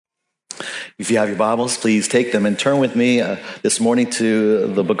If you have your Bibles, please take them and turn with me this morning to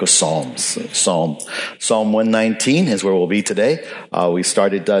the book of Psalms. Psalm 119 is where we'll be today. We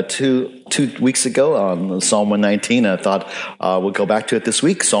started two weeks ago on Psalm 119. I thought we'll go back to it this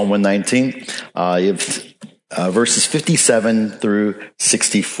week. Psalm 119, verses 57 through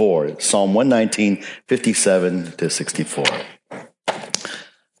 64. Psalm 119, 57 to 64.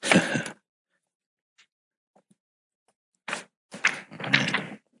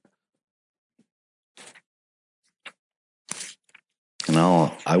 And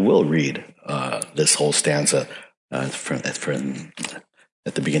I will read this whole stanza at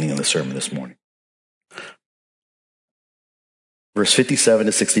the beginning of the sermon this morning. Verse 57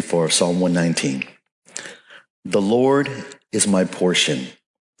 to 64 of Psalm 119. The Lord is my portion.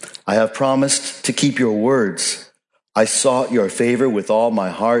 I have promised to keep your words. I sought your favor with all my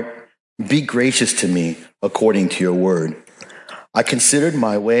heart. Be gracious to me according to your word. I considered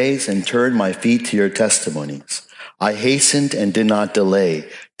my ways and turned my feet to your testimonies. I hastened and did not delay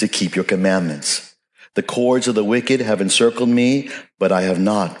to keep your commandments. The cords of the wicked have encircled me, but I have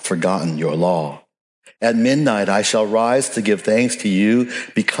not forgotten your law. At midnight I shall rise to give thanks to you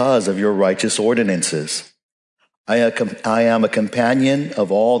because of your righteous ordinances. I am a companion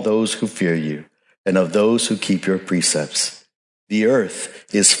of all those who fear you and of those who keep your precepts. The earth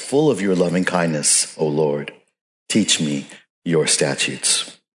is full of your loving kindness, O Lord. Teach me your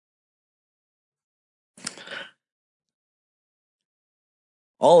statutes.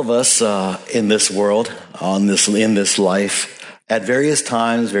 All of us in this world, in this life, at various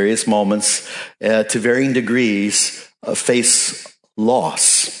times, various moments, to varying degrees, face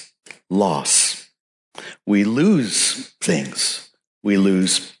loss. Loss. We lose things. We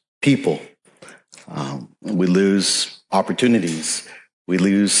lose people. We lose opportunities. We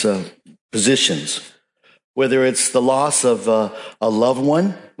lose positions. Whether it's the loss of a loved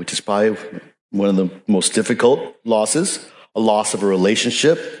one, which is probably one of the most difficult losses, a loss of a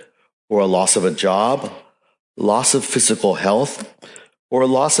relationship, or a loss of a job, loss of physical health, or a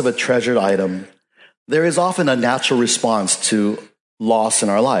loss of a treasured item, there is often a natural response to loss in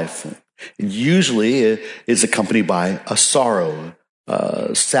our life. Usually it is accompanied by a sorrow,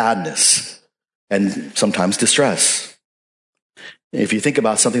 sadness, and sometimes distress. If you think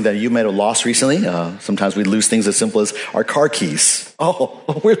about something that you might have lost recently, sometimes we lose things as simple as our car keys. Oh,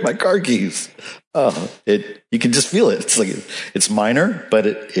 where's my car keys? You can just feel it. It's minor, but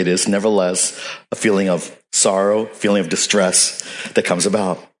it is nevertheless a feeling of sorrow, feeling of distress that comes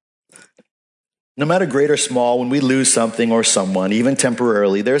about. No matter great or small, when we lose something or someone, even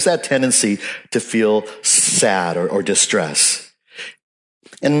temporarily, there's that tendency to feel sad or distress.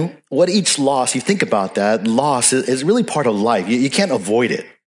 And what each loss, you think about that, loss is really part of life. You can't avoid it.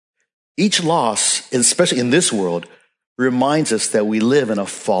 Each loss, especially in this world, reminds us that we live in a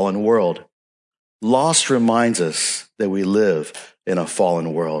fallen world. Loss reminds us that we live in a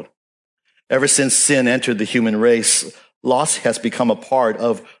fallen world. Ever since sin entered the human race, loss has become a part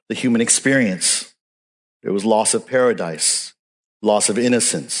of the human experience. There was loss of paradise, loss of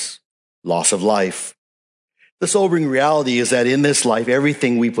innocence, loss of life. The sobering reality is that in this life,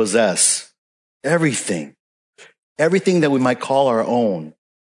 everything we possess, everything that we might call our own,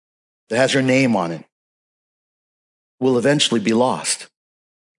 that has your name on it, will eventually be lost.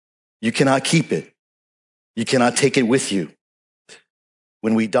 You cannot keep it. You cannot take it with you.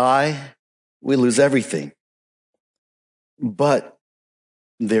 When we die, we lose everything. But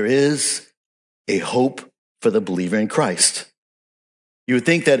there is a hope for the believer in Christ. You would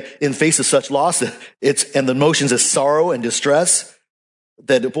think that in face of such loss, and the emotions of sorrow and distress,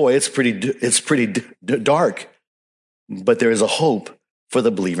 that boy, it's pretty dark. But there is a hope for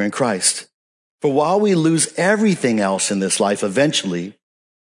the believer in Christ. For while we lose everything else in this life, eventually,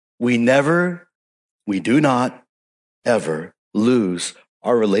 we do not ever lose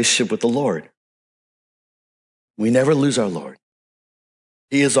our relationship with the Lord. We never lose our Lord.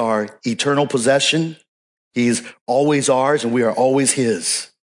 He is our eternal possession. He's always ours, and we are always His.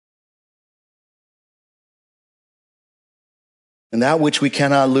 And that which we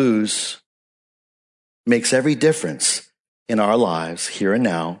cannot lose makes every difference in our lives here and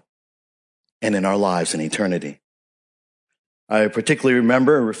now, and in our lives in eternity. I particularly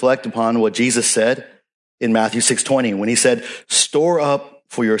remember and reflect upon what Jesus said in Matthew 6:20, when He said, "Store up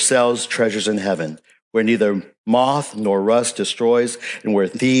for yourselves treasures in heaven, where neither moth nor rust destroys, and where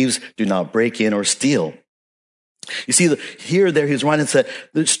thieves do not break in or steal." You see, he's writing and said,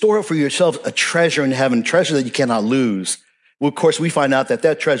 store up for yourselves a treasure in heaven, treasure that you cannot lose. Well, of course, we find out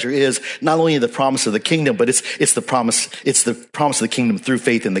that treasure is not only the promise of the kingdom, but it's the promise of the kingdom through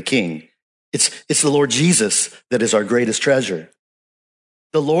faith in the King. It's the Lord Jesus that is our greatest treasure.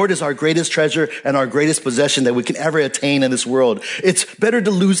 The Lord is our greatest treasure and our greatest possession that we can ever attain in this world. It's better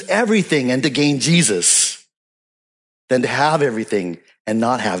to lose everything and to gain Jesus than to have everything and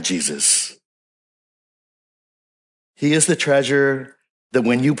not have Jesus. He is the treasure that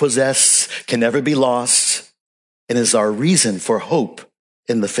when you possess can never be lost and is our reason for hope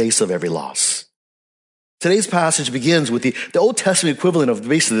in the face of every loss. Today's passage begins with the Old Testament equivalent of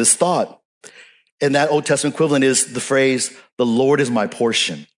basically this thought. And that Old Testament equivalent is the phrase, the Lord is my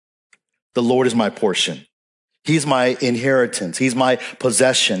portion. The Lord is my portion. He's my inheritance. He's my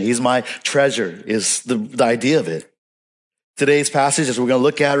possession. He's my treasure is the idea of it. Today's passage, as we're going to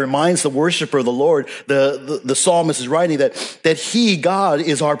look at, reminds the worshiper of the Lord, the psalmist is writing that he, God,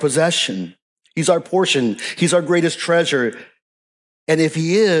 is our possession. He's our portion. He's our greatest treasure. And if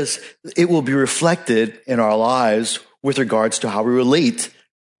he is, it will be reflected in our lives with regards to how we relate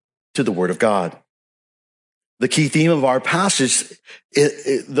to the Word of God. The key theme of our passage,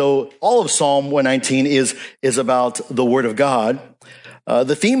 though all of Psalm 119 is about the Word of God,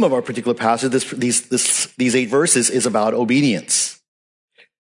 the theme of our particular passage, these 8 verses, is about obedience.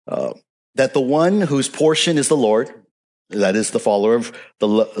 That the one whose portion is the Lord, that is the follower of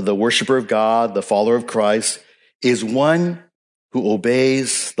the worshiper of God, the follower of Christ, is one who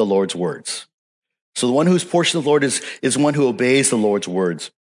obeys the Lord's words. So the one whose portion of the Lord is one who obeys the Lord's words.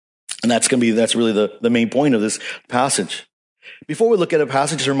 And that's really the main point of this passage. Before we look at a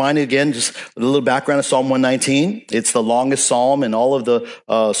passage, just reminded again, just a little background of Psalm 119. It's the longest psalm in all of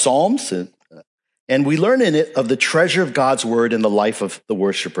the Psalms. And we learn in it of the treasure of God's word in the life of the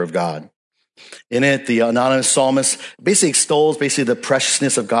worshiper of God. In it, the anonymous psalmist basically extols the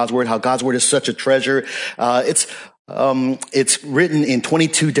preciousness of God's word, how God's word is such a treasure. It's written in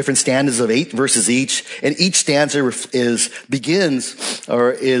 22 different stanzas of 8 verses each, and each stanza is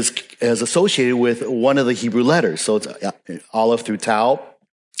associated with one of the Hebrew letters. So it's Aleph through Tau,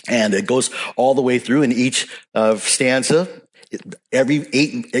 and it goes all the way through in each stanza. Every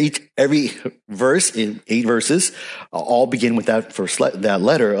verse in 8 verses all begin with that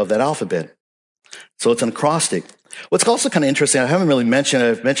letter of that alphabet. So it's an acrostic. What's also kind of interesting, I haven't really mentioned,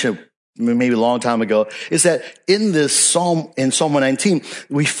 I've mentioned maybe a long time ago, is that in this Psalm 119,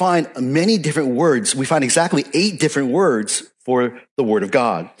 we find many different words. We find exactly 8 different words for the Word of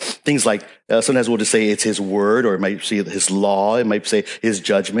God. Things like, sometimes we'll just say it's His Word, or it might say His law, it might say His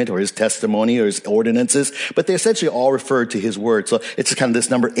judgment, or His testimony, or His ordinances, but they essentially all refer to His Word. So it's kind of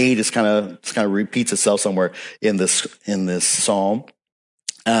this number 8 is kind of repeats itself somewhere in this Psalm.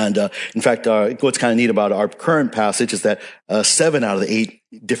 And in fact, what's kind of neat about our current passage is that 7 out of the 8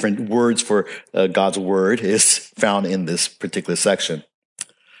 different words for God's word is found in this particular section.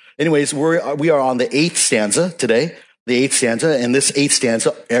 Anyways, we are on the 8th stanza today. The 8th stanza, and this 8th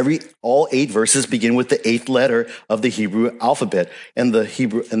stanza, all 8 verses begin with the 8th letter of the Hebrew alphabet, and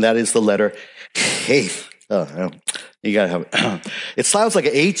that is the letter Hey. You gotta have it. It sounds like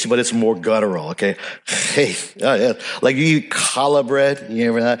an H, but it's more guttural. Okay, hey, like you eat challah bread. You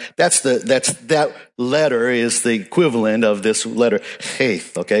ever that? That letter is the equivalent of this letter Hey.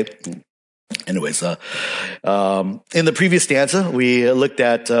 Okay. Anyways, in the previous stanza, we looked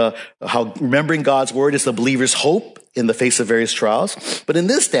at how remembering God's word is the believer's hope in the face of various trials. But in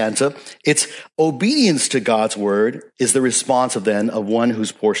this stanza, it's obedience to God's word is the response of one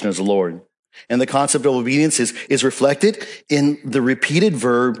whose portion is the Lord. And the concept of obedience is reflected in the repeated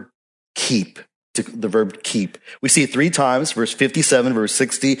verb keep, the verb keep. We see it 3 times, verse 57, verse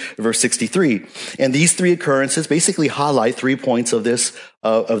 60, verse 63. And these 3 occurrences basically highlight 3 points of this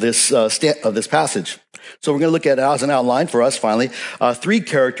passage. So we're going to look at, as an outline for us finally, 3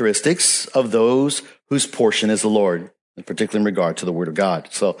 characteristics of those whose portion is the Lord, in particular in regard to the word of God.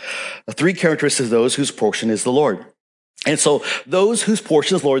 So 3 characteristics of those whose portion is the Lord. And so those whose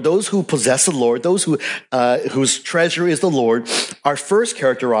portion is the Lord, those who possess the Lord, those whose treasure is the Lord, are first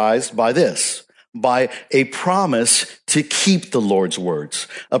characterized by this, by a promise to keep the Lord's words.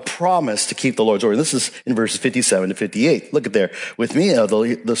 A promise to keep the Lord's word. This is in verses 57 to 58. Look at there with me.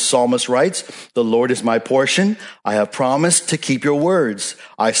 The psalmist writes, "The Lord is my portion. I have promised to keep your words.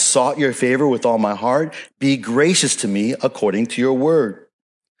 I sought your favor with all my heart. Be gracious to me according to your word."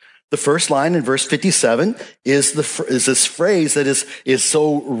 The first line in verse 57 is this phrase that is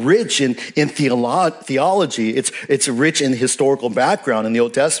so rich in theology. It's rich in historical background in the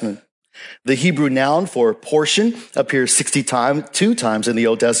Old Testament. The Hebrew noun for portion appears 2 times in the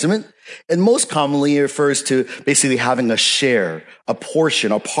Old Testament, and most commonly it refers to basically having a share, a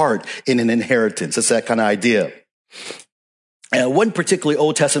portion, a part in an inheritance. It's that kind of idea. And one particularly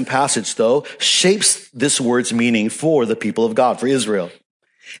Old Testament passage, though, shapes this word's meaning for the people of God, for Israel.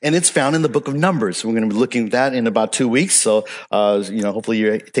 And it's found in the book of Numbers. We're going to be looking at that in about 2 weeks. So, hopefully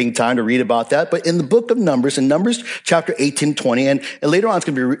you're taking time to read about that. But in the book of Numbers, in Numbers chapter 18, 20, and later on it's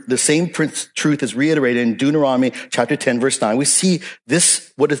going to be the same truth is reiterated in Deuteronomy chapter 10, verse 9. We see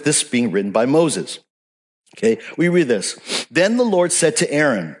this, what is this being written by Moses? Okay, we read this. Then the Lord said to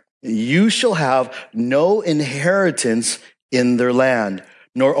Aaron, you shall have no inheritance in their land,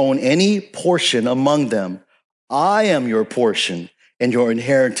 nor own any portion among them. I am your portion and your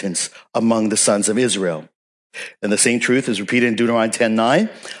inheritance among the sons of Israel. And the same truth is repeated in Deuteronomy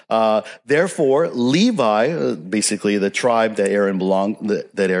 10:9. Therefore, Levi, basically the tribe that Aaron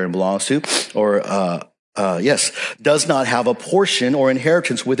belongs to, does not have a portion or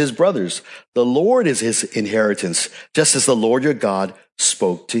inheritance with his brothers. The Lord is his inheritance, just as the Lord your God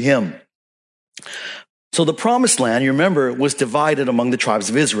spoke to him. So the promised land, you remember, was divided among the tribes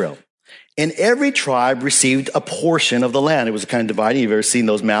of Israel. And every tribe received a portion of the land. It was kind of divided. You've ever seen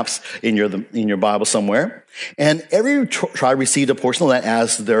those maps in your Bible somewhere? And every tribe received a portion of the land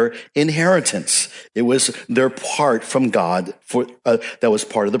as their inheritance. It was their part from God that was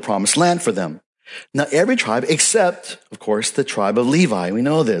part of the promised land for them. Now, every tribe except, of course, the tribe of Levi. We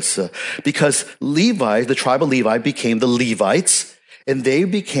know this because the tribe of Levi became the Levites. And they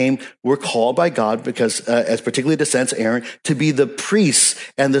were called by God because, as particularly descendants of Aaron, to be the priests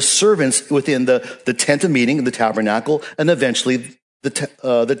and the servants within the tent of meeting, the tabernacle, and eventually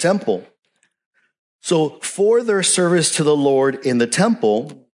the temple. So for their service to the Lord in the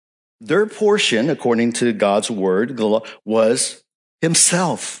temple, their portion, according to God's word, was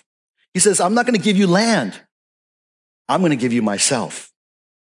himself. He says, I'm not going to give you land. I'm going to give you myself.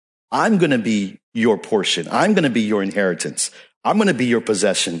 I'm going to be your portion. I'm going to be your inheritance. I'm going to be your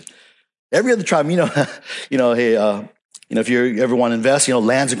possession. Every other tribe, if you ever want to invest,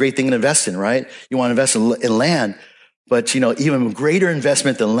 land's a great thing to invest in, right? You want to invest in land, but even greater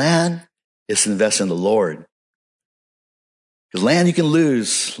investment than land is to invest in the Lord. Because land you can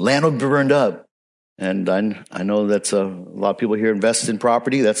lose, land will be burned up. And I know that's a lot of people here invest in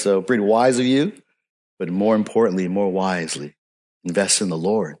property. That's pretty wise of you. But more importantly, more wisely, invest in the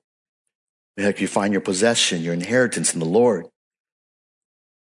Lord. Heck, you find your possession, your inheritance in the Lord.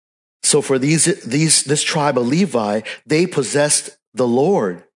 So for this tribe of Levi, they possessed the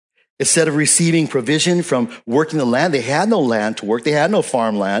Lord. Instead of receiving provision from working the land, they had no land to work. They had no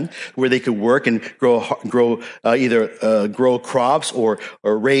farmland where they could work and grow crops or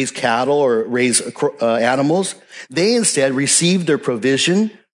raise cattle or raise animals. They instead received their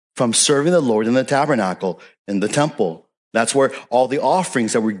provision from serving the Lord in the tabernacle, in the temple. That's where all the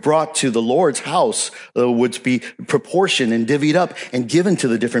offerings that were brought to the Lord's house would be proportioned and divvied up and given to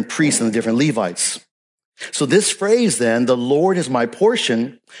the different priests and the different Levites. So this phrase then, the Lord is my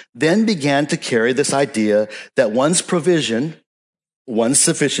portion, then began to carry this idea that one's provision, one's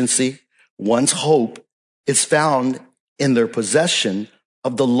sufficiency, one's hope is found in their possession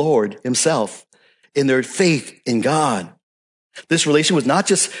of the Lord himself, in their faith in God. This relation was not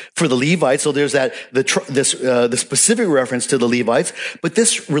just for the Levites, so there's the specific reference to the Levites, but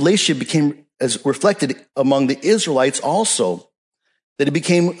this relationship became as reflected among the Israelites also, that it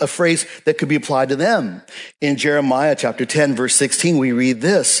became a phrase that could be applied to them. In Jeremiah chapter 10, verse 16, we read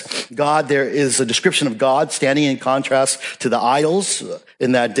this. There is a description of God standing in contrast to the idols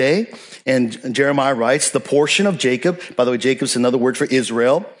in that day. And Jeremiah writes, the portion of Jacob, by the way, Jacob's another word for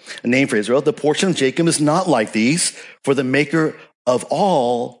Israel, a name for Israel. The portion of Jacob is not like these, for the maker of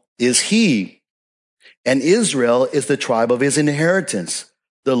all is he. And Israel is the tribe of his inheritance.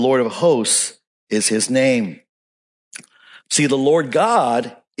 The Lord of hosts is his name. See, the Lord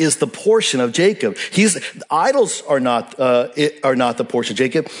God is the portion of Jacob. Idols are not the portion of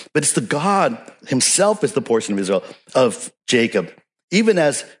Jacob, but it's the God himself is the portion of Israel, of Jacob. Even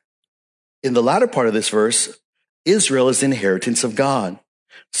as in the latter part of this verse, Israel is the inheritance of God.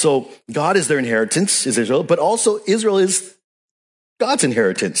 So God is their inheritance, is Israel, but also Israel is God's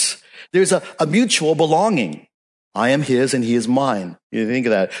inheritance. There's a mutual belonging. I am his and he is mine. You think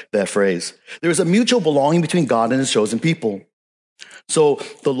of that phrase. There's a mutual belonging between God and his chosen people. So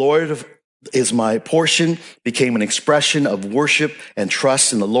the Lord is my portion became an expression of worship and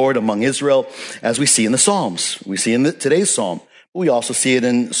trust in the Lord among Israel, as we see in the Psalms. We see in today's Psalm. We also see it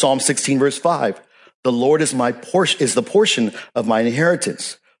in Psalm 16, verse 5. The Lord is the portion of my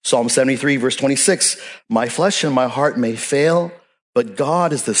inheritance. Psalm 73, verse 26. My flesh and my heart may fail, but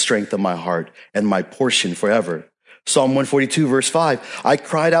God is the strength of my heart and my portion forever. Psalm 142, verse 5, I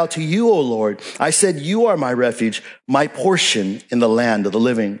cried out to you, O Lord. I said, you are my refuge, my portion in the land of the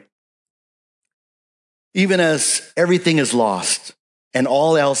living. Even as everything is lost and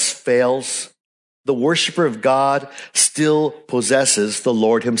all else fails, the worshiper of God still possesses the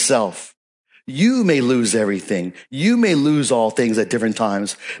Lord himself. You may lose everything. You may lose all things at different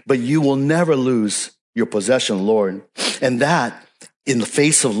times, but you will never lose your possession, Lord. And that, in the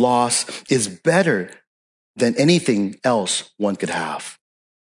face of loss, is better than anything else one could have.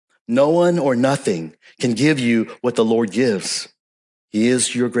 No one or nothing can give you what the Lord gives. He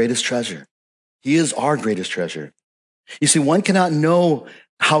is your greatest treasure. He is our greatest treasure. You see, one cannot know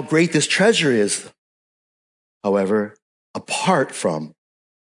how great this treasure is, however, apart from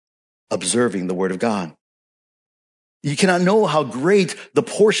observing the word of God. You cannot know how great the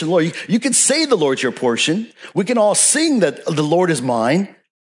portion, Lord. You can say the Lord's your portion. We can all sing that the Lord is mine,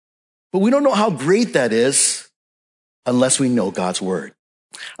 but we don't know how great that is unless we know God's word,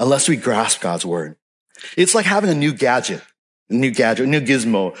 unless we grasp God's word. It's like having a new gadget, a new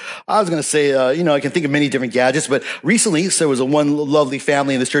gizmo. I was going to say, I can think of many different gadgets, but recently there was one lovely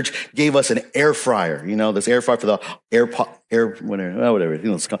family in this church gave us an air fryer. This air fryer for the whatever,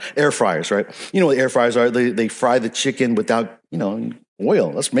 it's called air fryers, right? You know what air fryers are? They fry the chicken without,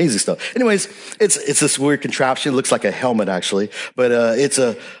 oil. That's amazing stuff. Anyways, it's this weird contraption. It looks like a helmet actually, but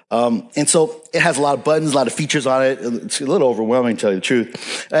and so it has a lot of buttons, a lot of features on it. It's a little overwhelming, to tell you the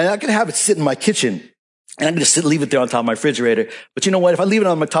truth. And I can have it sit in my kitchen. And I'm going to leave it there on top of my refrigerator. But you know what? If I leave it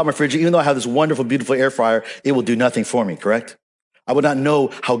on top of my refrigerator, even though I have this wonderful, beautiful air fryer, it will do nothing for me, correct? I would not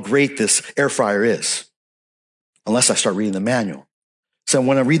know how great this air fryer is unless I start reading the manual. So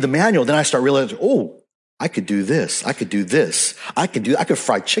when I read the manual, then I start realizing, I could do this. I could do this. I could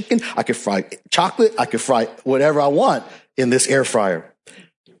fry chicken. I could fry chocolate. I could fry whatever I want in this air fryer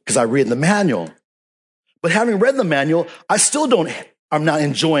because I read the manual. But having read the manual, I'm not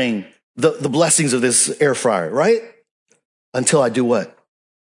enjoying the blessings of this air fryer, right? Until I do what?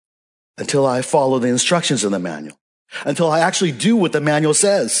 Until I follow the instructions in the manual. Until I actually do what the manual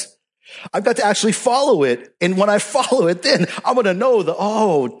says. I've got to actually follow it. And when I follow it, then I'm going to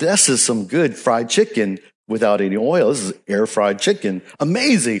know this is some good fried chicken without any oil. This is air fried chicken.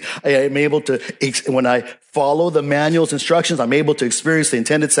 Amazing. I'm able to, when I follow the manual's instructions, I'm able to experience the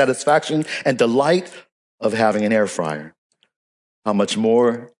intended satisfaction and delight of having an air fryer. How much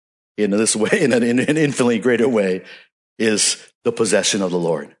more in this way, in an infinitely greater way, is the possession of the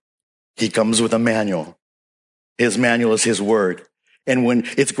Lord. He comes with a manual. His manual is his word. And when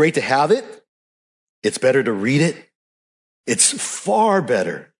it's great to have it, it's better to read it. It's far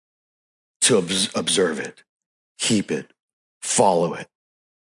better to observe it, keep it, follow it.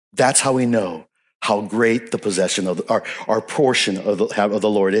 That's how we know how great the possession of our portion of the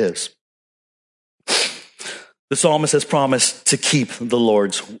Lord is. The psalmist has promised to keep the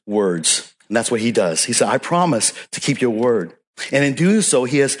Lord's words. And that's what he does. He said, I promise to keep your word. And in doing so,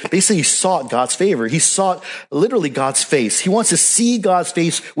 he has basically sought God's favor. He sought literally God's face. He wants to see God's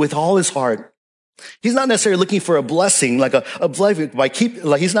face with all his heart. He's not necessarily looking for a blessing, like a blessing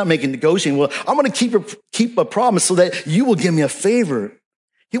he's not making negotiating. Well, I'm going to keep a promise so that you will give me a favor.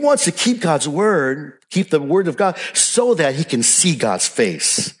 He wants to keep God's word, keep the word of God so that he can see God's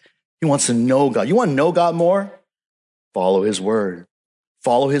face. He wants to know God. You want to know God more? Follow his word.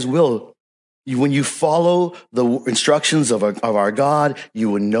 Follow his will. When you follow the instructions of our God, you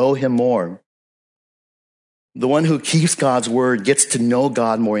will know him more. The one who keeps God's word gets to know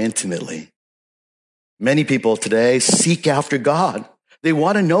God more intimately. Many people today seek after God. They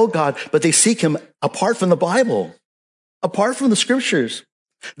want to know God, but they seek him apart from the Bible, apart from the scriptures.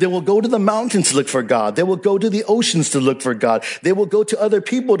 They will go to the mountains to look for God. They will go to the oceans to look for God. They will go to other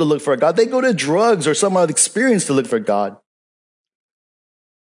people to look for God. They go to drugs or some other experience to look for God.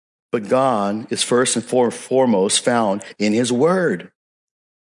 But God is first and foremost found in his word.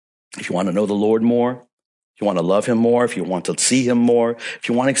 If you want to know the Lord more, if you want to love him more, if you want to see him more, if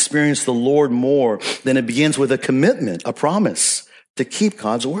you want to experience the Lord more, then it begins with a commitment, a promise to keep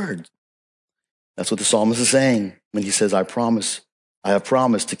God's word. That's what the psalmist is saying when he says, I have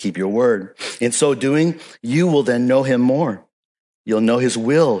promised to keep your word. In so doing, you will then know him more. You'll know his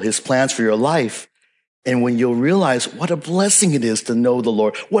will, his plans for your life. And when you'll realize what a blessing it is to know the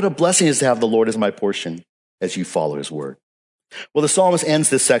Lord, what a blessing it is to have the Lord as my portion as you follow his word. Well, the psalmist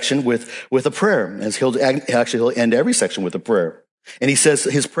ends this section with a prayer, as he'll end every section with a prayer. And he says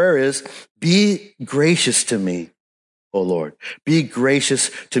his prayer is, be gracious to me, O Lord. Be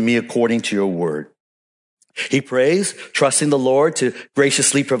gracious to me according to your word. He prays, trusting the Lord to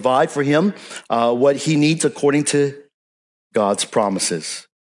graciously provide for him what he needs according to God's promises.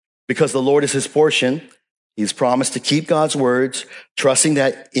 Because the Lord is his portion, he's promised to keep God's words, trusting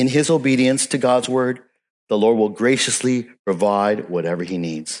that in his obedience to God's word, the Lord will graciously provide whatever he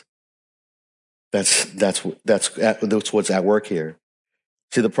needs. That's what's at work here.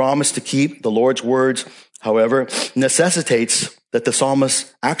 See, the promise to keep the Lord's words, however, necessitates that the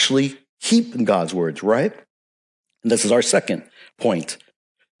psalmist actually keep God's words, right? And this is our second point.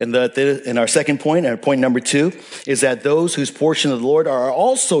 And our second point, and point number 2, is that those whose portion of the Lord are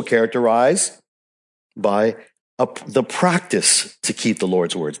also characterized by the practice to keep the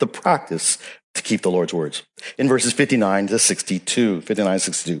Lord's words. The practice to keep the Lord's words. In verses 59 to 62.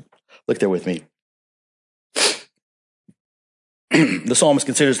 Look there with me. The psalmist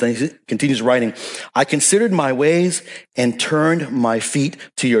continues writing, I considered my ways and turned my feet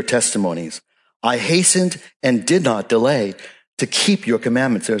to your testimonies. I hastened and did not delay to keep your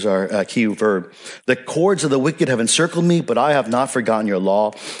commandments. There's our key verb. The cords of the wicked have encircled me, but I have not forgotten your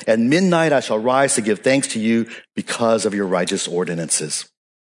law. At midnight I shall rise to give thanks to you because of your righteous ordinances.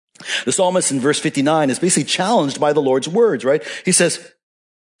 The psalmist in verse 59 is basically challenged by the Lord's words, right? He says,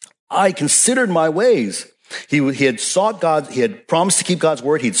 I considered my ways. He had sought God. He had promised to keep God's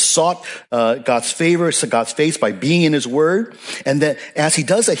word. He'd sought God's favor, God's face by being in his word. And that as he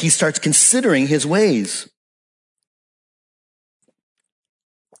does that, he starts considering his ways.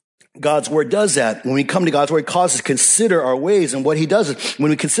 God's word does that. When we come to God's word, it causes us to consider our ways. And what he does is when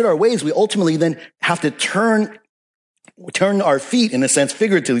we consider our ways, we ultimately then have to turn our feet, in a sense,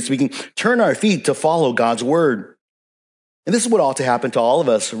 figuratively speaking, turn our feet to follow God's word. And this is what ought to happen to all of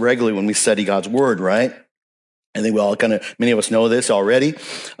us regularly when we study God's word, right? I think many of us know this already,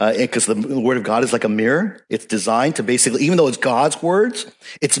 because the word of God is like a mirror. It's designed to basically, even though it's God's words,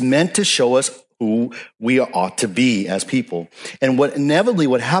 it's meant to show us who we ought to be as people. And what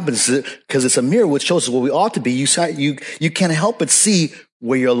happens is, because it's a mirror which shows us what we ought to be, you can't help but see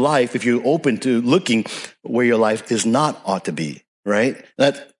where your life, if you're open to looking where your life is not ought to be, right?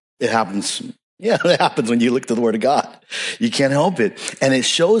 It happens. Yeah, it happens when you look to the word of God. You can't help it. And it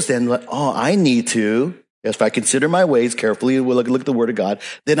shows then, I need to, if I consider my ways carefully, look at the word of God,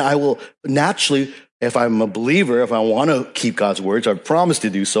 then I will naturally, if I'm a believer, if I want to keep God's words, I promise to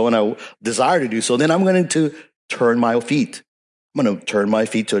do so, and I desire to do so, then I'm going to turn my feet. I'm going to turn my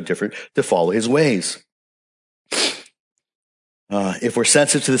feet to follow his ways. If we're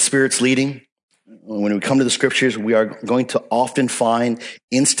sensitive to the Spirit's leading, when we come to the scriptures, we are going to often find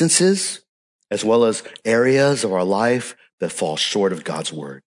instances as well as areas of our life that fall short of God's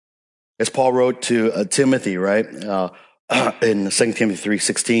word. As Paul wrote to Timothy, right, in 2 Timothy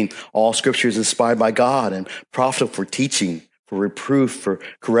 3:16, all scripture is inspired by God and profitable for teaching, for reproof, for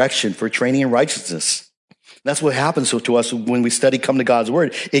correction, for training in righteousness. That's what happens to us when we come to God's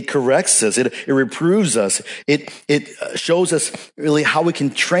word. It corrects us. It reproves us. It shows us really how we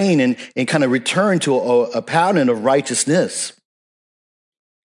can train and kind of return to a pattern of righteousness.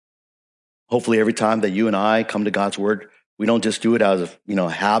 Hopefully every time that you and I come to God's word, we don't just do it out of,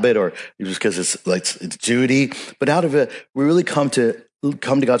 habit or just because it's duty, but out of it, we really come to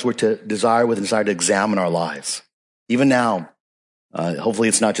God's word with a desire to examine our lives. Even now, hopefully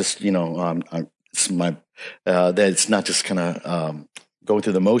it's not just, that it's not just kind of going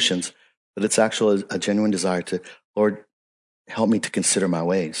through the motions, but it's actually a genuine desire to, Lord, help me to consider my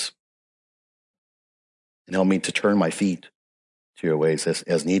ways and help me to turn my feet to your ways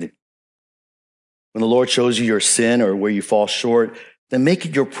as needed. When the Lord shows you your sin or where you fall short, then make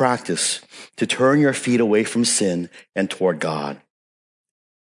it your practice to turn your feet away from sin and toward God.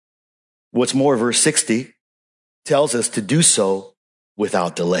 What's more, verse 60 tells us to do so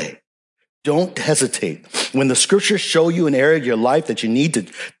without delay. Don't hesitate. When the scriptures show you an area of your life that you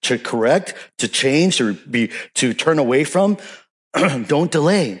need to correct, to change, to turn away from, don't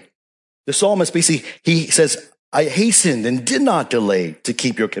delay. The psalmist basically, he says, I hastened and did not delay to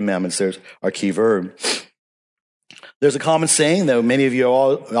keep your commandments. There's our key verb. There's a common saying that many of you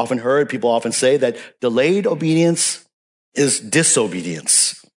all often heard. People often say that delayed obedience is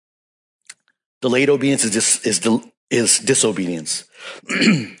disobedience. Delayed obedience is disobedience.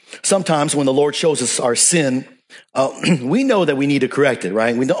 Sometimes when the Lord shows us our sin, we know that we need to correct it,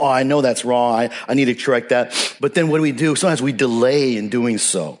 right? We know, I know that's wrong. I need to correct that. But then what do we do? Sometimes we delay in doing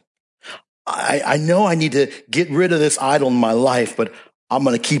so. I know I need to get rid of this idol in my life, but I'm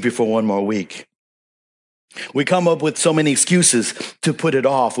going to keep it for one more week. We come up with so many excuses to put it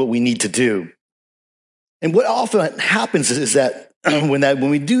off what we need to do. And what often happens is that when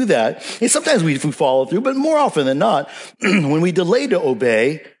we do that, and sometimes we follow through, but more often than not, when we delay to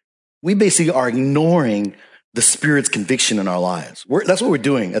obey, we basically are ignoring the Spirit's conviction in our lives. That's what we're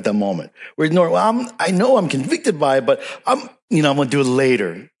doing at that moment. We're ignoring, I know I'm convicted by it, but I'm going to do it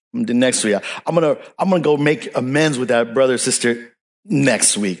later. Next week, I'm gonna go make amends with that brother or sister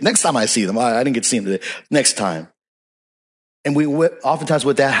next week. Next time I see them, I didn't get to see them today. Next time, and oftentimes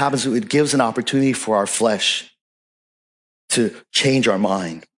what that happens, it gives an opportunity for our flesh to change our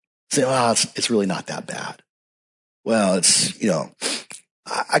mind. Say, well, it's really not that bad. Well,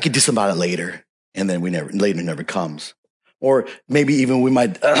 I could do something about it later. And then later never comes. Or maybe even we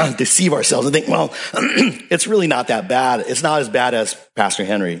might deceive ourselves and think, well, it's really not that bad. It's not as bad as Pastor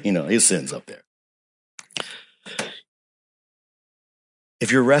Henry, his sins up there.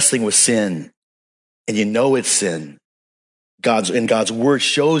 If you're wrestling with sin and you know it's sin, God's word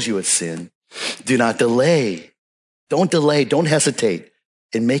shows you it's sin, do not delay. Don't delay. Don't hesitate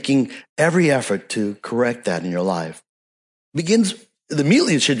in making every effort to correct that in your life.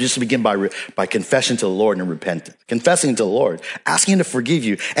 Immediately it should just begin by confession to the Lord and repentance. Confessing to the Lord, asking Him to forgive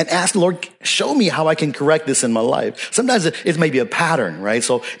you, and ask the Lord, show me how I can correct this in my life. Sometimes it may be a pattern, right?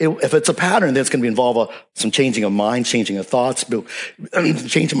 So if it's a pattern, then it's going to involve some changing of mind, changing of thoughts,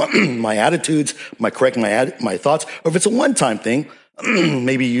 changing my attitudes, correcting my thoughts. Or if it's a one-time thing,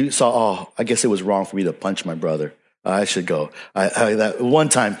 maybe you saw, I guess it was wrong for me to punch my brother. I should go. That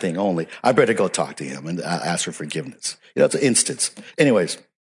one-time thing only. I better go talk to him and ask for forgiveness. It's an instance. Anyways,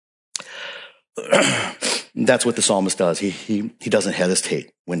 that's what the psalmist does. He doesn't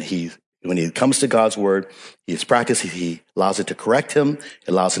hesitate when he comes to God's word. He's practiced. He allows it to correct him.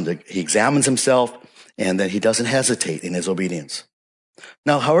 He examines himself, and then he doesn't hesitate in his obedience.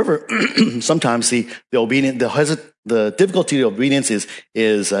 Now, however, sometimes the difficulty of obedience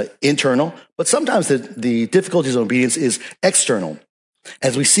is internal, but sometimes the difficulties of obedience is external,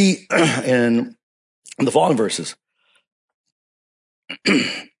 as we see in the following verses.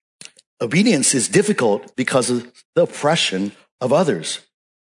 Obedience is difficult because of the oppression of others.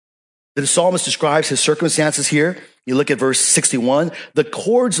 The psalmist describes his circumstances here. You look at verse 61. The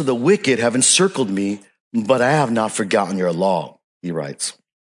cords of the wicked have encircled me, but I have not forgotten your law, he writes.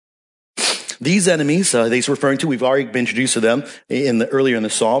 These enemies, he's referring to, we've already been introduced to them earlier in the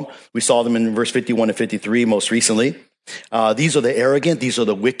psalm. We saw them in verse 51 and 53 most recently. These are the arrogant, these are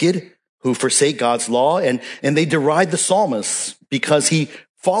the wicked who forsake God's law, and they deride the psalmist because he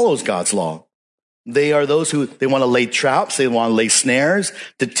follows God's law. They are those they want to lay traps, they want to lay snares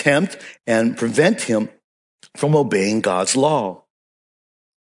to tempt and prevent him from obeying God's law.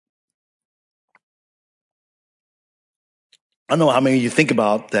 I don't know how many of you think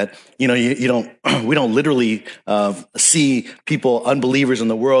about that. We don't literally see people, unbelievers in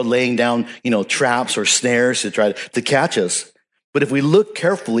the world, laying down, traps or snares to try to catch us. But if we look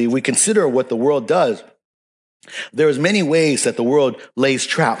carefully, we consider what the world does. There's many ways that the world lays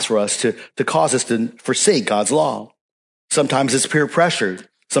traps for us to cause us to forsake God's law. Sometimes it's peer pressure.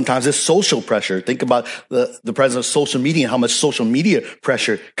 Sometimes it's social pressure. Think about the presence of social media and how much social media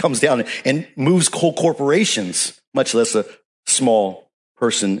pressure comes down and moves whole corporations, much less a small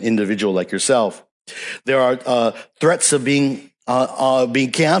person, individual like yourself. There are threats of being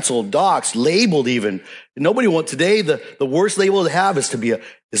canceled, doxxed, labeled even. Nobody wants today. The worst label to have is to be a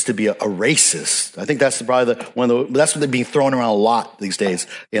racist. I think that's probably that's what they're being thrown around a lot these days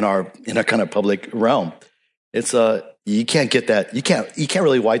in our kind of public realm. It's you can't get that. You can't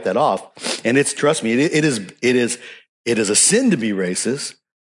really wipe that off. And trust me, it is a sin to be racist,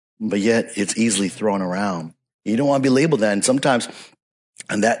 but yet it's easily thrown around. You don't want to be labeled that, and sometimes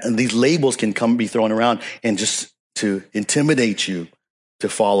and these labels can be thrown around and just to intimidate you to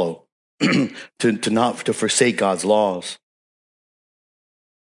follow, to forsake God's laws.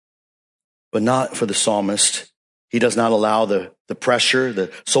 But not for the psalmist. He does not allow the pressure,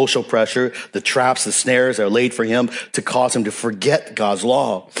 the social pressure, the traps, the snares that are laid for him to cause him to forget God's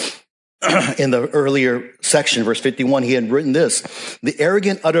law. In the earlier section, verse 51, he had written this: the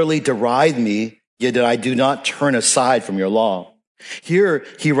arrogant utterly deride me, yet I do not turn aside from your law. Here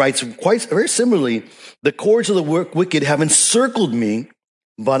he writes quite very similarly, the cords of the wicked have encircled me,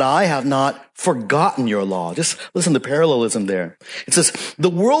 but I have not forgotten your law. Just listen to the parallelism there. It says, the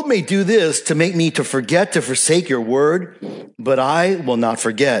world may do this to make me to forsake your word, but I will not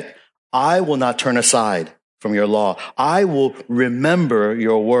forget. I will not turn aside from your law. I will remember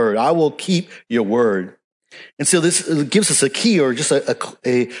your word. I will keep your word. And so this gives us a key, or just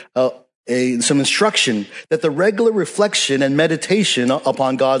some instruction, that the regular reflection and meditation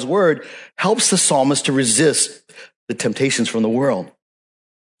upon God's word helps the psalmist to resist the temptations from the world.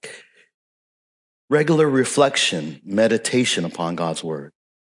 Regular reflection, meditation upon God's word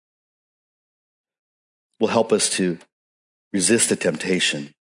will help us to resist the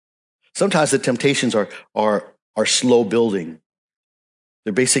temptation. Sometimes the temptations are slow building.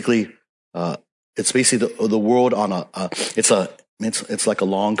 They're basically it's basically the world on it's like a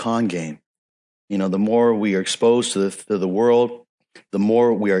long con game. The more we are exposed to the world, the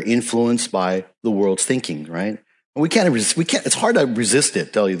more we are influenced by the world's thinking, right? And we can't, it's hard to resist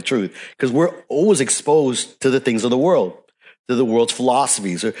it, tell you the truth, because we're always exposed to the things of the world. to the world's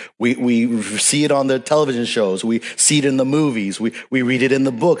philosophies. We see it on the television shows. We see it in the movies. We read it in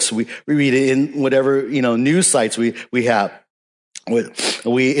the books. We read it in whatever, news sites we have.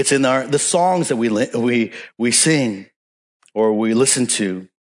 It's in the songs that we sing or we listen to.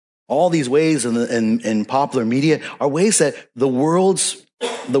 All these ways in popular media are ways that the world's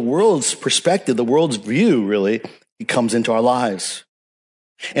perspective, the world's view, really, it comes into our lives.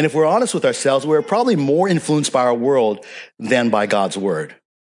 And if we're honest with ourselves, we're probably more influenced by our world than by God's word.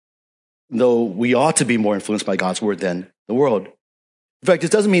 Though we ought to be more influenced by God's word than the world. In fact,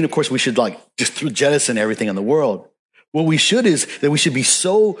 it doesn't mean, of course, we should just jettison everything in the world. What we should is that we should be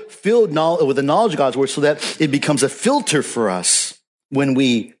so filled with the knowledge of God's word so that it becomes a filter for us when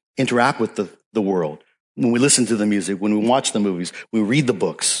we interact with the world, when we listen to the music, when we watch the movies, we read the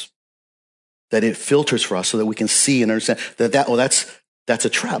books, that it filters for us so that we can see and understand that's a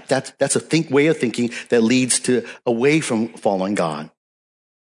trap. That's a way of thinking that leads to away from following God.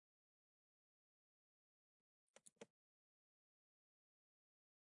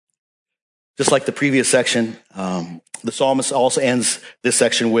 Just like the previous section, the psalmist also ends this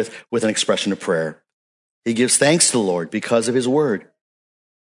section with an expression of prayer. He gives thanks to the Lord because of his word.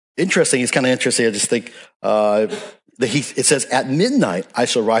 Interesting. It's kind of interesting. I just think it says, "At midnight I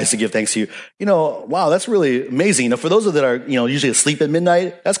shall rise to give thanks to you." Wow, that's really amazing. For those that are usually asleep at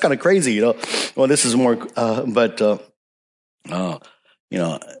midnight, that's kind of crazy. Well, this is more,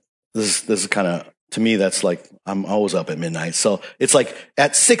 this is kind of, to me, that's like I'm always up at midnight. So it's like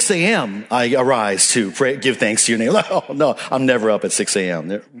at 6 a.m. I arise to pray, give thanks to your name. Oh no, I'm never up at 6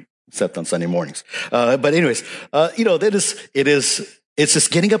 a.m. except on Sunday mornings. But anyways, it's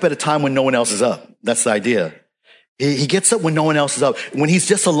just getting up at a time when no one else is up. That's the idea. He gets up when no one else is up. When he's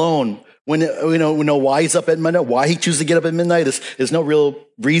just alone, we know why he's up at midnight, why he chooses to get up at midnight. There's no real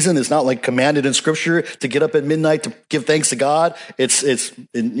reason. It's not like commanded in scripture to get up at midnight to give thanks to God. It's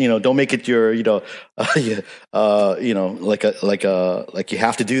don't make it your, like you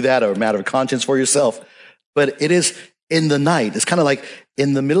have to do that or a matter of conscience for yourself. But it is in the night. It's kind of like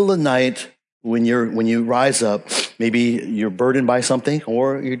in the middle of the night, when you rise up, maybe you're burdened by something,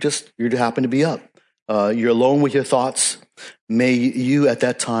 or you happen to be up. You're alone with your thoughts. May you at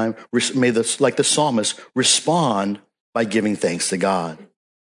that time, like the psalmist, respond by giving thanks to God.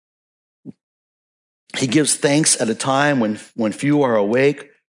 He gives thanks at a time when few are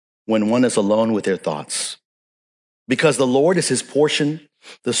awake, when one is alone with their thoughts. Because the Lord is his portion,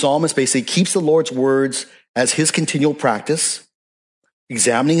 the psalmist basically keeps the Lord's words as his continual practice,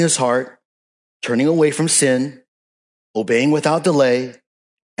 examining his heart, turning away from sin, obeying without delay,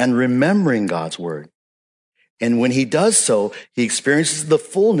 and remembering God's word. And when he does so, he experiences the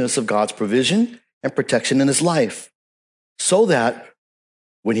fullness of God's provision and protection in his life. So that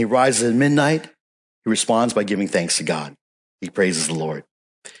when he rises at midnight, he responds by giving thanks to God. He praises the Lord.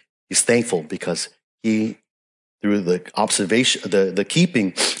 He's thankful because he, through the observation, the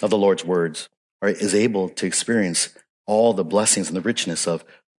keeping of the Lord's words, is able to experience all the blessings and the richness of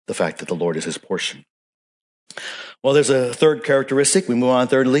the fact that the Lord is his portion. Well, there's a third characteristic. We move on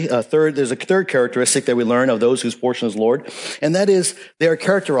thirdly. There's a third characteristic that we learn of those whose portion is Lord, and that is they are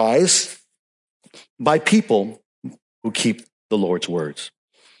characterized by people who keep the Lord's words.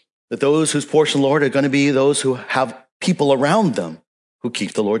 That those whose portion, Lord, are going to be those who have people around them who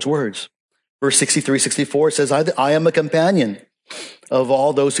keep the Lord's words. Verse 63, 64 says, I am a companion of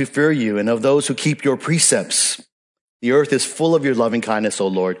all those who fear you and of those who keep your precepts. The earth is full of your loving kindness, O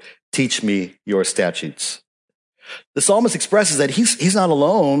Lord. Teach me your statutes. The psalmist expresses that he's not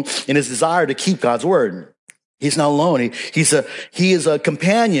alone in his desire to keep God's word. He's not alone. He is a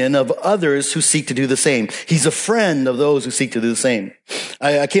companion of others who seek to do the same. He's a friend of those who seek to do the same.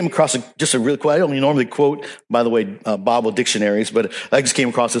 I came across just a real quote. I don't normally quote, by the way, Bible dictionaries, but I just came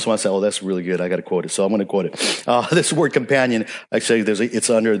across this one and said, oh, that's really good. I got to quote it. So I'm going to quote it. This word companion, actually, it's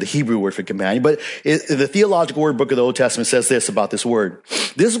under the Hebrew word for companion, but the Theological Word Book of the Old Testament says this about this word.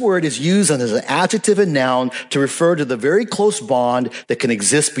 This word is used as an adjective and noun to refer to the very close bond that can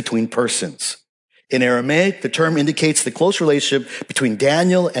exist between persons. In Aramaic, the term indicates the close relationship between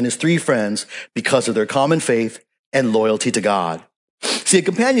Daniel and his three friends because of their common faith and loyalty to God. See, a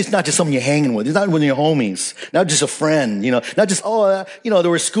companion is not just someone you're hanging with. It's not one of your homies, not just a friend, not just, there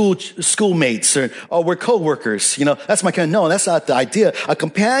were schoolmates or, we're coworkers, that's my kind. No, that's not the idea. A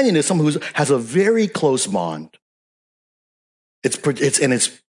companion is someone who has a very close bond. It's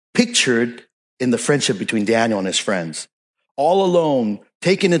pictured in the friendship between Daniel and his friends. All alone,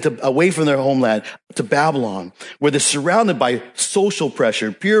 taken away from their homeland to Babylon, where they're surrounded by social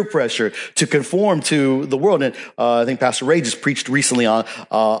pressure, peer pressure to conform to the world. And I think Pastor Ray just preached recently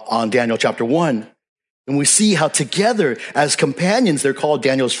on Daniel chapter 1. And we see how together as companions, they're called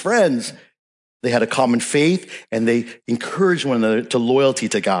Daniel's friends. They had a common faith and they encouraged one another to loyalty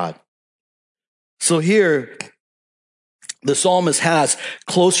to God. So here, the psalmist has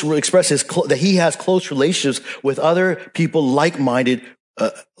expresses that he has close relationships with other people like-minded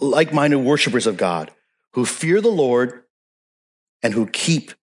worshipers of God who fear the Lord and who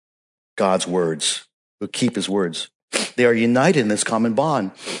keep God's words, who keep his words. They are united in this common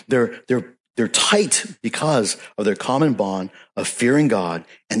bond. They're tight because of their common bond of fearing God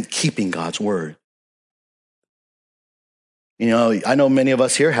and keeping God's word. You know, I know many of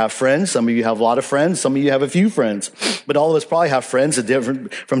us here have friends. Some of you have a lot of friends. Some of you have a few friends. But all of us probably have friends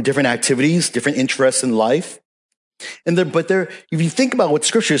from different activities, different interests in life. If you think about what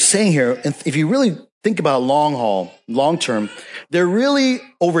Scripture is saying here, and if you really think about long term, there really,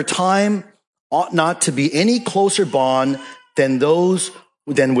 over time, ought not to be any closer bond than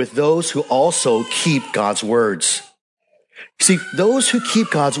with those who also keep God's words. See, those who keep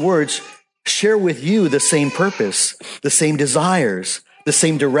God's words share with you the same purpose, the same desires, the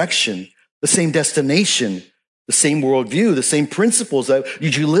same direction, the same destination, the same worldview, the same principles that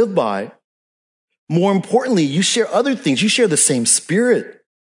you live by. More importantly, you share other things. You share the same spirit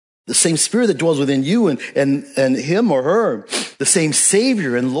that dwells within you and him or her, the same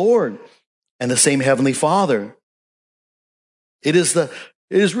Savior and Lord, and the same Heavenly Father. It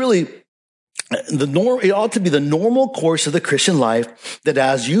ought to be the normal course of the Christian life that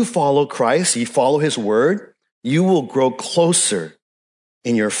as you follow Christ, you follow his word, you will grow closer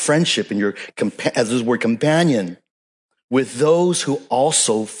in your friendship, as his word, companion with those who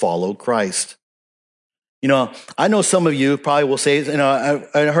also follow Christ. You know, I know some of you probably will say, you know,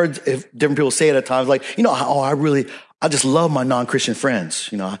 I heard different people say it at times, like, you know, I just love my non-Christian friends.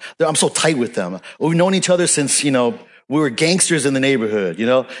 You know, I'm so tight with them. We've known each other since, you know, we were gangsters in the neighborhood, you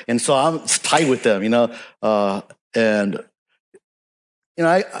know, and so I'm tight with them, you know, and you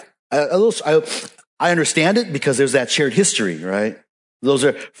know, I understand it because there's that shared history, right? Those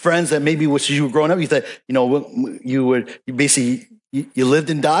are friends that maybe when you were growing up, you thought, you know, you lived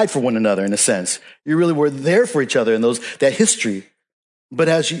and died for one another in a sense. You really were there for each other in that history. But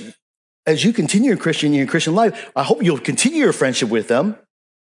as you continue your Christian life, I hope you'll continue your friendship with them.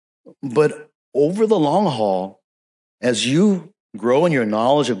 But over the long haul, as you grow in your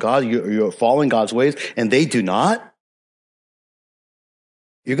knowledge of God, you're following God's ways, and they do not,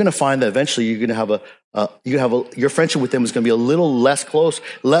 you're going to find that eventually you're going to have your friendship with them is going to be a little less close,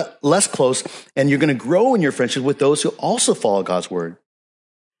 and you're going to grow in your friendship with those who also follow God's word.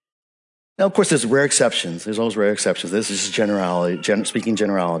 Now, of course, there's rare exceptions. There's always rare exceptions. This is generality, speaking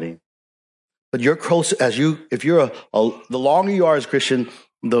generality. But you're close the longer you are as a Christian,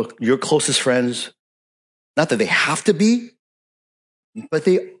 your closest friends, not that they have to be, but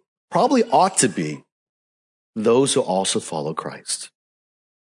they probably ought to be those who also follow Christ.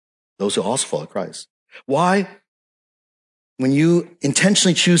 Those who also follow Christ. Why? When you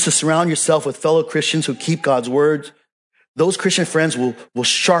intentionally choose to surround yourself with fellow Christians who keep God's words, those Christian friends will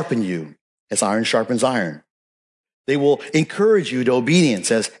sharpen you as iron sharpens iron. They will encourage you to obedience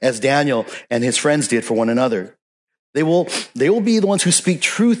as Daniel and his friends did for one another. They will be the ones who speak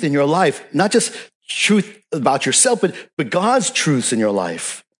truth in your life, not just truth about yourself, but God's truths in your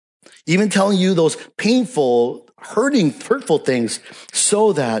life. Even telling you those painful, hurtful things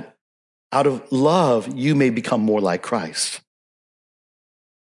so that out of love, you may become more like Christ.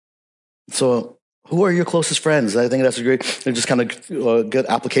 So who are your closest friends? I think that's a great, just kind of good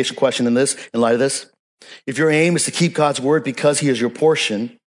application question in light of this. If your aim is to keep God's word because he is your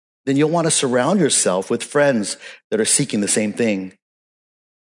portion, then you'll want to surround yourself with friends that are seeking the same thing.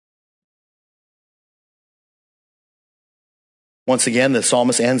 Once again, the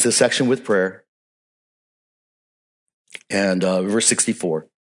psalmist ends this section with prayer. And verse 64.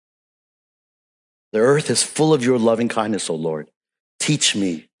 The earth is full of your loving kindness, O Lord. Teach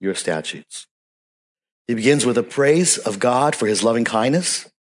me your statutes. He begins with a praise of God for his loving kindness.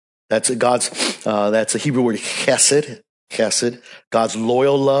 That's a Hebrew word, chesed, God's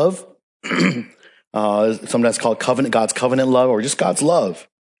loyal love. Sometimes called covenant, God's covenant love, or just God's love.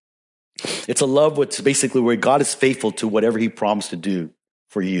 It's a love which basically where God is faithful to whatever he promised to do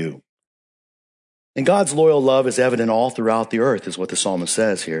for you. And God's loyal love is evident all throughout the earth, is what the psalmist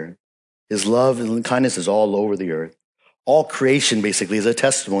says here. His love and kindness is all over the earth. All creation basically is a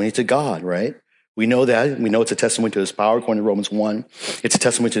testimony to God, right? We know that. We know it's a testimony to his power, according to Romans 1. It's a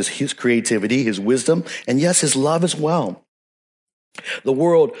testimony to his creativity, his wisdom, and yes, his love as well. The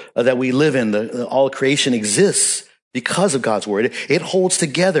world that we live in, all creation exists because of God's word. It holds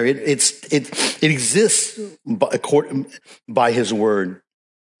together. It exists by his word.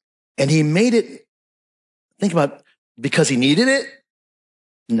 And he made it Think about, because he needed it?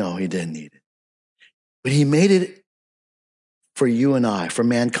 No, he didn't need it. But he made it for you and I, for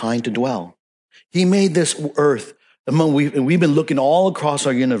mankind to dwell. He made this earth we've been looking all across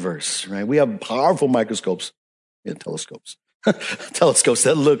our universe, right? We have powerful microscopes, telescopes, telescopes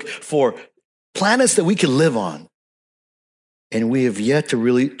that look for planets that we can live on. And we have yet to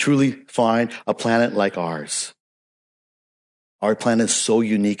really, truly find a planet like ours. Our planet is so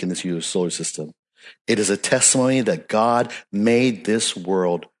unique in this solar system. It is a testimony that God made this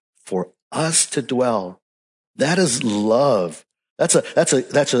world for us to dwell. That is love. That's a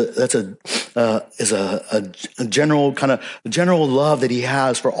general kind of general love that he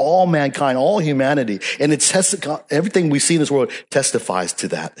has for all mankind, all humanity. And everything we see in this world testifies to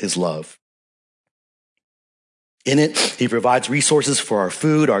that, his love. In it, he provides resources for our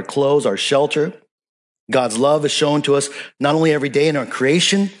food, our clothes, our shelter. God's love is shown to us not only every day in our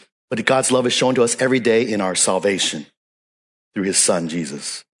creation, but God's love is shown to us every day in our salvation through his son,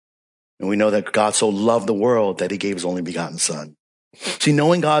 Jesus. And we know that God so loved the world that he gave his only begotten son. See,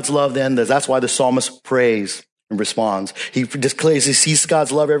 knowing God's love then, that's why the psalmist prays and responds. He declares he sees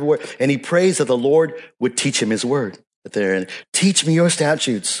God's love everywhere, and he prays that the Lord would teach him his word. Teach me your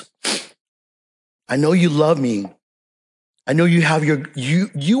statutes. I know you love me. I know you have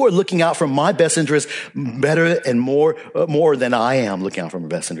you are looking out for my best interest better and more than I am looking out for my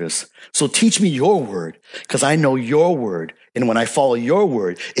best interest. So teach me your word, because I know your word. And when I follow your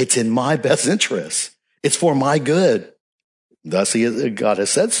word, it's in my best interest. It's for my good. Thus, God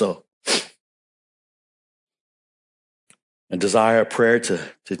has said so. A desire, a prayer to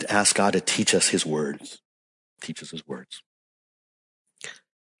ask God to teach us his words. Teach us his words.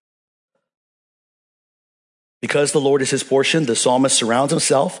 Because the Lord is his portion, the psalmist surrounds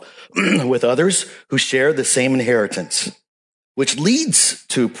himself with others who share the same inheritance, which leads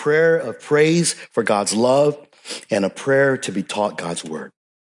to a prayer of praise for God's love and a prayer to be taught God's word.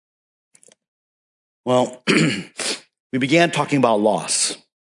 Well, we began talking about loss.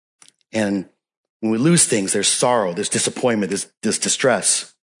 And when we lose things, there's sorrow, there's disappointment, there's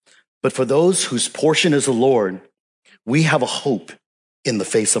distress. But for those whose portion is the Lord, we have a hope in the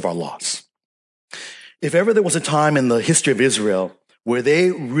face of our loss. If ever there was a time in the history of Israel where they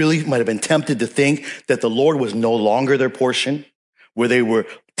really might have been tempted to think that the Lord was no longer their portion, where they were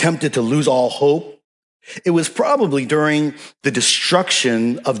tempted to lose all hope, it was probably during the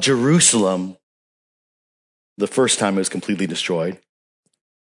destruction of Jerusalem, the first time it was completely destroyed,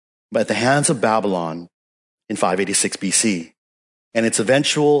 by the hands of Babylon in 586 BC, and its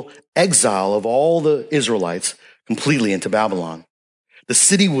eventual exile of all the Israelites completely into Babylon. The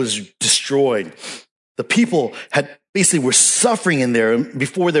city was destroyed. The people were suffering in there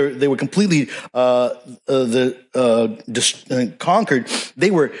before they were completely conquered.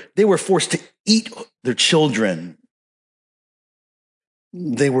 They were forced to eat their children.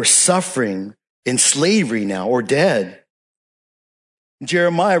 They were suffering in slavery now or dead.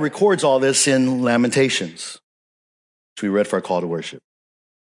 Jeremiah records all this in Lamentations, which we read for our call to worship.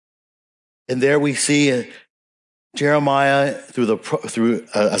 And there we see Jeremiah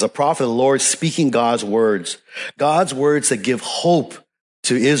as a prophet of the Lord speaking God's words that give hope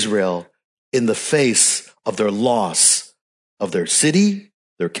to Israel in the face of their loss of their city,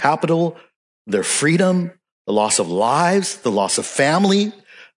 their capital, their freedom, the loss of lives, the loss of family,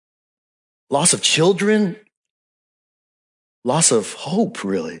 loss of children, loss of hope,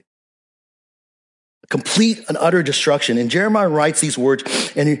 really. Complete and utter destruction. And Jeremiah writes these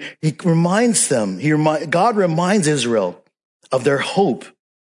words, and he reminds them, God reminds Israel of their hope.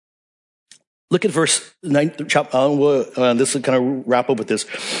 Look at verse 9, this will kind of wrap up with this.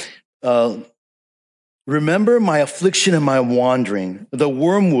 Remember my affliction and my wandering, the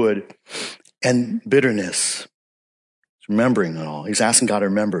wormwood and bitterness. He's remembering it all. He's asking God to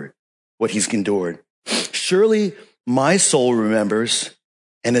remember what he's endured. Surely my soul remembers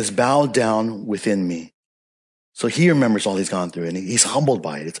and is bowed down within me. So he remembers all he's gone through, and he's humbled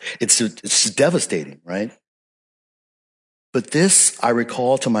by it. It's devastating, right? But this I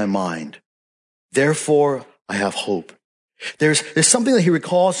recall to my mind. Therefore, I have hope. There's something that he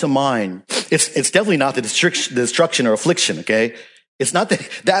recalls to mind. It's definitely not the destruction or affliction, okay? It's not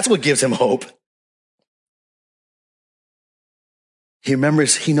that's what gives him hope. He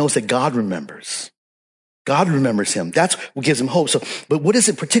knows that God remembers. God remembers him. That's what gives him hope. So, but what is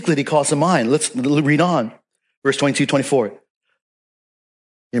it particularly he calls to mind? Let's read on. Verse 22, 24.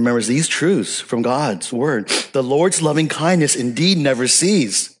 He remembers these truths from God's word. The Lord's loving kindness indeed never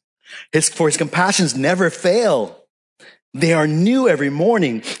cease. For his compassions never fail. They are new every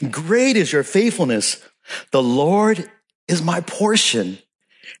morning. Great is your faithfulness. The Lord is my portion.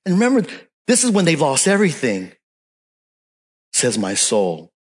 And remember, This is when they've lost everything, says my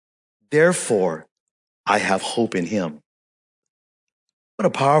soul. Therefore, I have hope in him. What a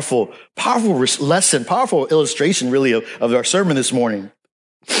powerful lesson, powerful illustration really of our sermon this morning.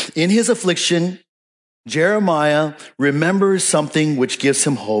 In his affliction, Jeremiah remembers something which gives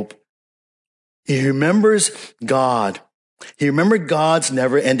him hope. He remembers God. He remembered God's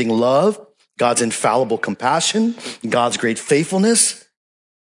never-ending love, God's infallible compassion, God's great faithfulness.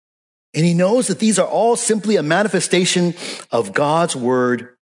 And he knows that these are all simply a manifestation of God's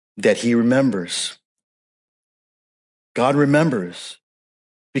word that he remembers. God remembers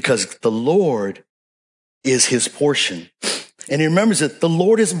because the Lord is his portion. And he remembers that the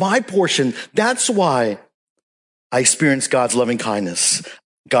Lord is my portion. That's why I experience God's loving kindness,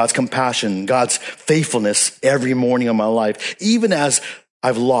 God's compassion, God's faithfulness every morning of my life, even as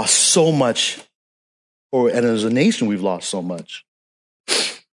I've lost so much, and as a nation, we've lost so much.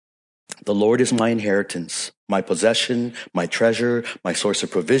 The Lord is my inheritance, my possession, my treasure, my source of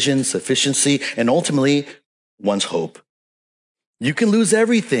provision, sufficiency, and ultimately one's hope. You can lose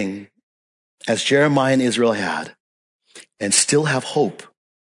everything, as Jeremiah and Israel had, and still have hope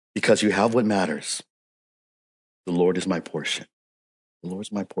because you have what matters. The Lord is my portion. The Lord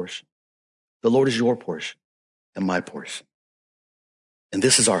is my portion. The Lord is your portion and my portion. And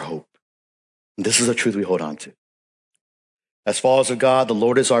this is our hope. And this is the truth we hold on to. As followers of God, the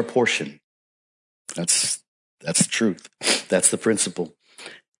Lord is our portion. That's the truth. That's the principle.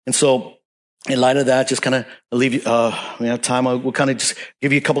 And so, in light of that, just kind of leave you, we have time. We'll kind of just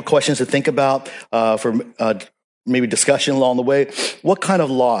give you a couple questions to think about for maybe discussion along the way. What kind of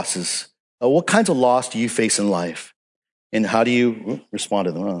losses, what kinds of loss do you face in life? And how do you respond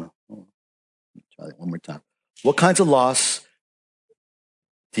to them? Try that one more time. What kinds of loss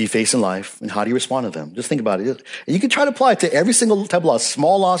do you face in life, and how do you respond to them? Just think about it. And you can try to apply it to every single type of loss,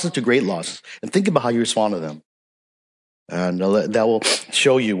 small losses to great losses, and think about how you respond to them. And that will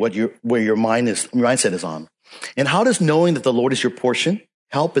show you where your mindset is on. And how does knowing that the Lord is your portion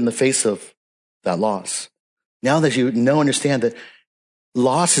help in the face of that loss? Now that you understand that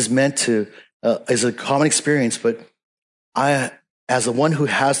loss is meant to, is a common experience, but I, as the one who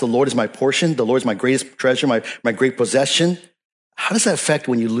has the Lord as my portion, the Lord is my greatest treasure, my great possession, how does that affect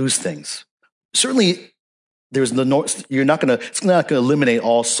when you lose things? Certainly, it's not going to eliminate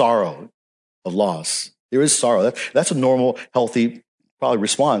all sorrow of loss. There is sorrow. That's a normal, healthy, probably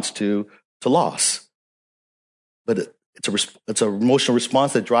response to loss. But it's an emotional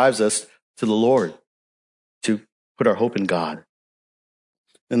response that drives us to the Lord, to put our hope in God.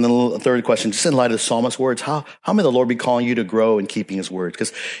 And then the third question, just in light of the psalmist's words, how may the Lord be calling you to grow in keeping his word?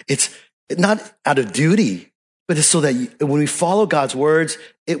 Because it's not out of duty, but it's so that when we follow God's words,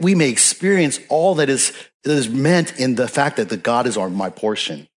 we may experience all that is meant in the fact that God is my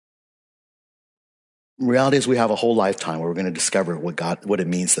portion. The reality is we have a whole lifetime where we're going to discover what it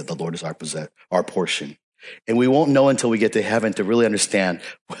means that the Lord is our portion. And we won't know until we get to heaven to really understand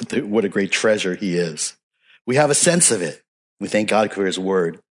what a great treasure he is. We have a sense of it. We thank God for his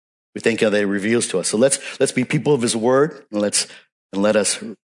word. We thank God that he reveals to us. So let's be people of his word, and let us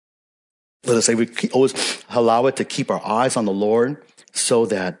say we always allow it to keep our eyes on the Lord so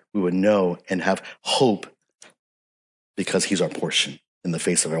that we would know and have hope because he's our portion in the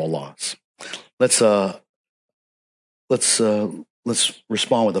face of our loss. Let's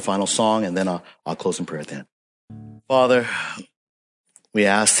respond with the final song, and then I'll close in prayer at the end. Father, we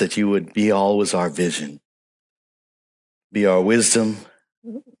ask that you would be always our vision, be our wisdom,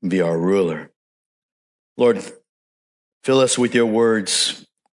 be our ruler. Lord, fill us with your words.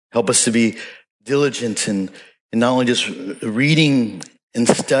 Help us to be diligent and not only just reading and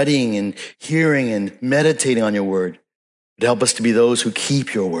studying and hearing and meditating on your word, but help us to be those who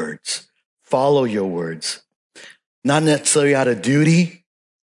keep your words, follow your words, not necessarily out of duty,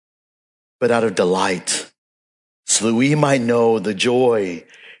 but out of delight, so that we might know the joy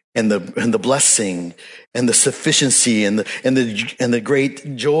and the blessing and the sufficiency and the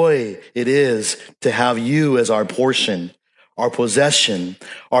great joy it is to have you as our portion, our possession,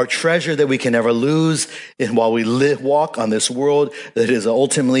 our treasure that we can never lose. And while we walk on this world, that is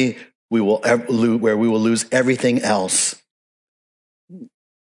ultimately where we will lose everything else.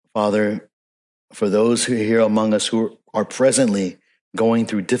 Father, for those who are here among us who are presently going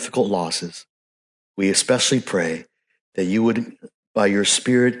through difficult losses, we especially pray that you would, by your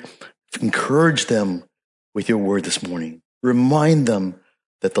Spirit, encourage them with your word this morning. Remind them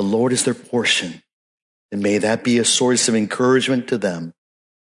that the Lord is their portion, and may that be a source of encouragement to them.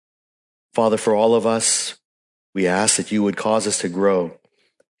 Father, for all of us, we ask that you would cause us to grow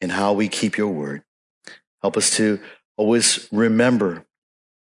in how we keep your word. Help us to always remember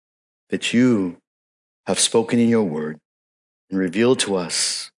that you have spoken in your word and revealed to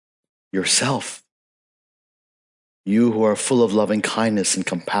us yourself. You who are full of loving kindness and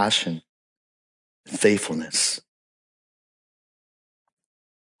compassion and faithfulness.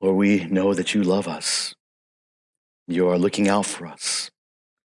 Lord, we know that you love us. You are looking out for us.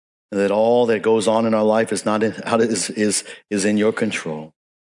 And that all that goes on in our life is in your control.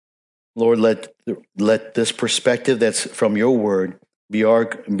 Lord, let this perspective that's from your word be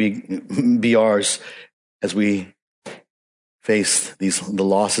ours as we face the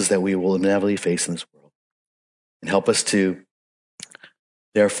losses that we will inevitably face in this world. And help us to,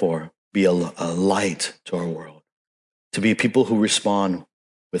 therefore, be a light to our world, to be people who respond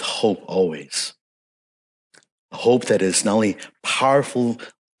with hope always. A hope that is not only powerful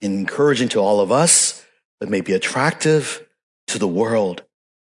and encouraging to all of us, but may be attractive to the world,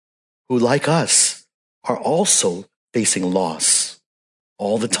 who, like us, are also facing loss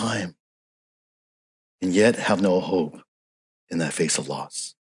all the time, and yet have no hope in that face of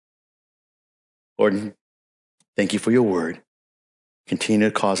loss. Lord, thank you for your word. Continue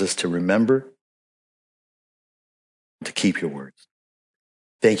to cause us to remember, to keep your words.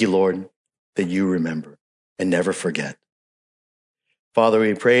 Thank you, Lord, that you remember and never forget. Father,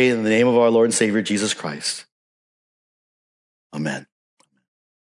 we pray in the name of our Lord and Savior, Jesus Christ. Amen.